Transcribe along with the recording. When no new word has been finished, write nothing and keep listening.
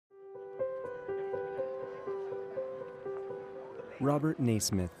Robert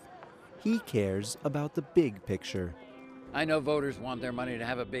Naismith. He cares about the big picture. I know voters want their money to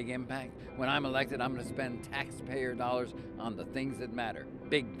have a big impact. When I'm elected, I'm going to spend taxpayer dollars on the things that matter.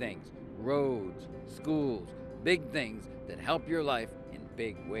 Big things. Roads, schools, big things that help your life in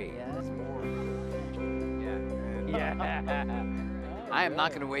big ways. I am not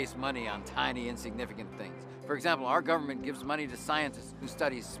going to waste money on tiny, insignificant things. For example, our government gives money to scientists who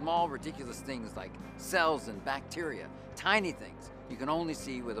study small, ridiculous things like cells and bacteria, tiny things you can only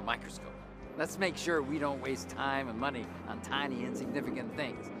see with a microscope. Let's make sure we don't waste time and money on tiny, insignificant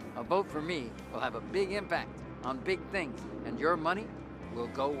things. A vote for me will have a big impact on big things, and your money will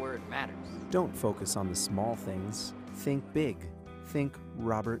go where it matters. Don't focus on the small things. Think big. Think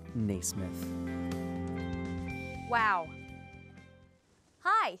Robert Naismith. Wow.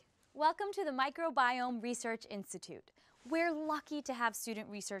 Hi, welcome to the Microbiome Research Institute. We're lucky to have student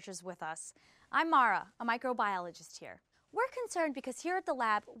researchers with us. I'm Mara, a microbiologist here. We're concerned because here at the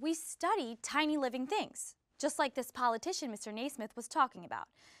lab, we study tiny living things, just like this politician Mr. Naismith was talking about.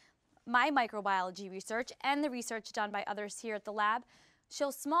 My microbiology research and the research done by others here at the lab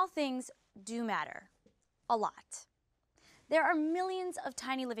shows small things do matter. A lot. There are millions of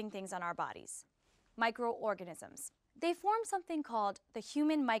tiny living things on our bodies, microorganisms. They form something called the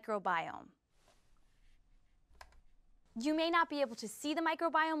human microbiome. You may not be able to see the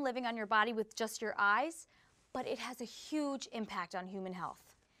microbiome living on your body with just your eyes, but it has a huge impact on human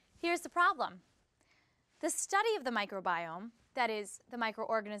health. Here's the problem. The study of the microbiome, that is, the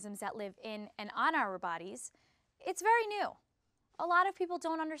microorganisms that live in and on our bodies, it's very new. A lot of people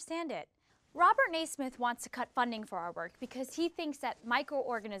don't understand it. Robert Naismith wants to cut funding for our work because he thinks that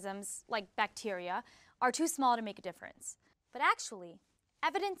microorganisms, like bacteria, are too small to make a difference. But actually,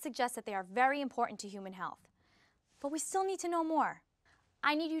 evidence suggests that they are very important to human health. But we still need to know more.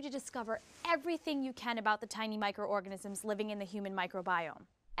 I need you to discover everything you can about the tiny microorganisms living in the human microbiome.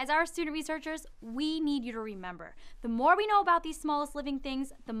 As our student researchers, we need you to remember, the more we know about these smallest living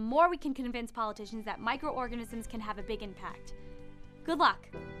things, the more we can convince politicians that microorganisms can have a big impact. Good luck.